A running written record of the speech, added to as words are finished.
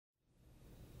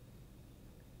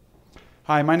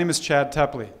Hi, my name is Chad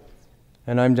Tepley,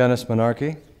 And I'm Dennis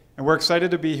Manarchy. and we're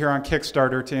excited to be here on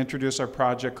Kickstarter to introduce our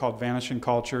project called Vanishing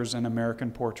Cultures, an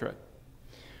American Portrait.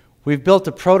 We've built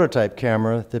a prototype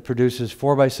camera that produces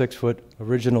 4x6 foot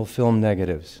original film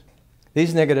negatives.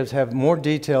 These negatives have more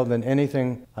detail than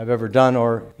anything I've ever done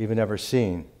or even ever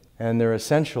seen, and they're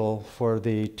essential for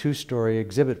the two-story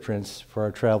exhibit prints for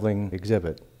our traveling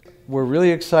exhibit. We're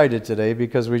really excited today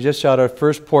because we just shot our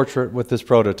first portrait with this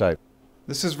prototype.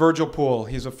 This is Virgil Poole.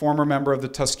 He's a former member of the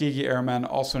Tuskegee Airmen,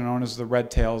 also known as the Red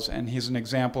Tails, and he's an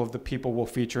example of the people we'll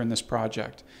feature in this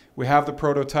project. We have the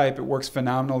prototype. It works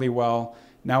phenomenally well.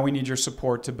 Now we need your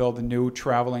support to build a new,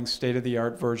 traveling,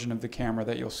 state-of-the-art version of the camera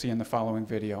that you'll see in the following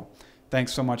video.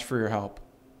 Thanks so much for your help.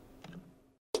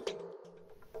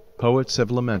 Poets have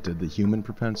lamented the human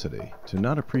propensity to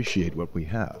not appreciate what we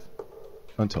have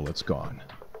until it's gone.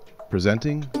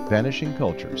 Presenting Vanishing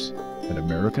Cultures, an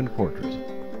American Portrait.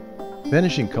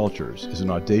 Vanishing Cultures is an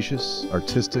audacious,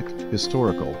 artistic,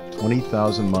 historical,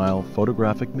 20,000-mile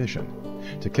photographic mission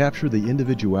to capture the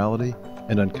individuality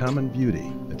and uncommon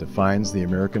beauty that defines the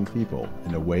American people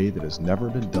in a way that has never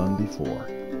been done before.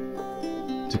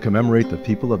 To commemorate the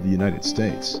people of the United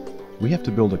States, we have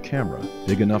to build a camera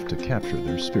big enough to capture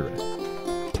their spirit.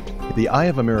 The Eye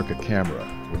of America camera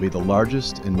will be the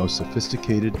largest and most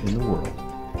sophisticated in the world.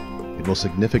 It will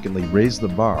significantly raise the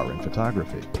bar in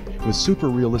photography with super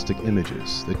realistic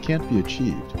images that can't be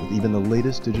achieved with even the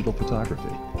latest digital photography.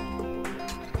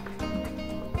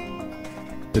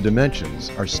 The dimensions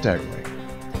are staggering.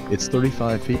 It's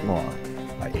 35 feet long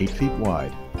by 8 feet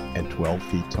wide and 12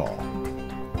 feet tall.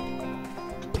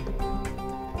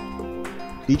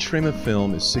 Each frame of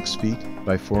film is 6 feet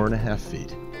by 4.5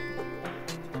 feet.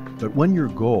 But when your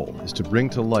goal is to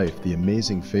bring to life the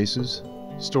amazing faces,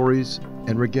 stories,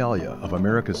 and regalia of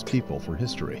America's people for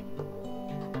history,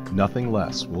 nothing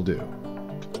less will do.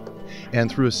 And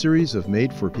through a series of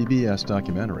made-for-PBS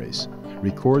documentaries,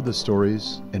 record the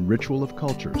stories and ritual of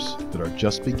cultures that are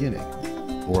just beginning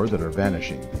or that are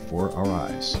vanishing before our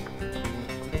eyes.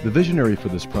 The visionary for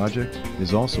this project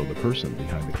is also the person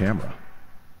behind the camera.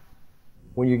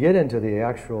 When you get into the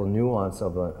actual nuance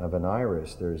of an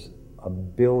iris, there's a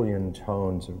billion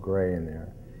tones of gray in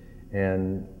there.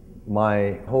 And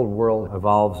my whole world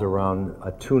evolves around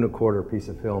a 2 1/4 piece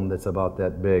of film that's about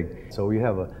that big. So we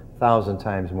have 1,000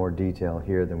 times more detail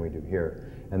here than we do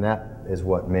here. And that is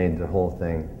what made the whole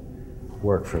thing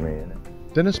work for me.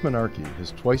 Dennis Manarchy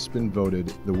has twice been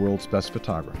voted the world's best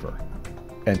photographer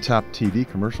and top TV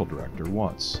commercial director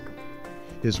once.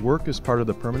 His work is part of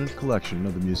the permanent collection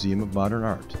of the Museum of Modern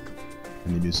Art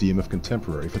and the Museum of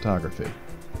Contemporary Photography.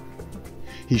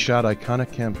 He shot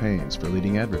iconic campaigns for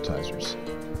leading advertisers,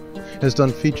 has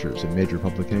done features in major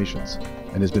publications,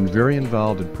 and has been very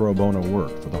involved in pro bono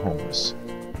work for the homeless.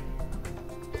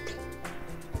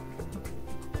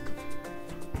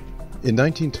 In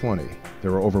 1920,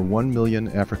 there were over 1 million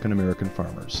African American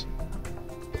farmers.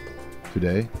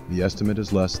 Today, the estimate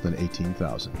is less than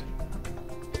 18,000.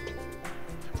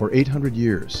 For 800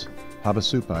 years,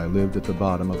 Havasupai lived at the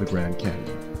bottom of the Grand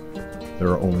Canyon. There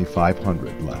are only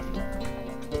 500 left.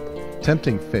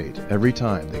 Tempting fate every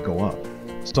time they go up,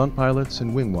 stunt pilots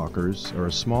and wing walkers are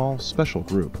a small, special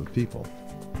group of people.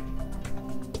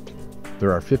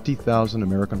 There are 50,000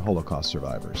 American Holocaust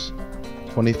survivors.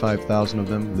 25,000 of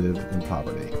them live in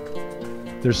poverty.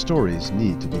 Their stories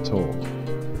need to be told.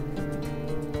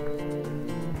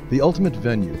 The ultimate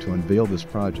venue to unveil this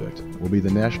project will be the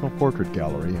National Portrait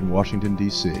Gallery in Washington,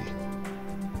 D.C.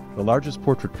 The largest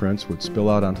portrait prints would spill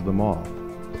out onto the mall,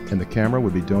 and the camera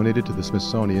would be donated to the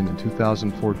Smithsonian in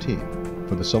 2014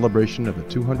 for the celebration of the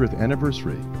 200th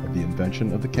anniversary of the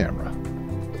invention of the camera.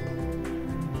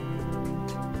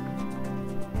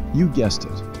 You guessed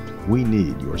it, we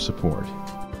need your support.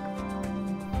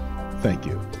 Thank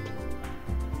you.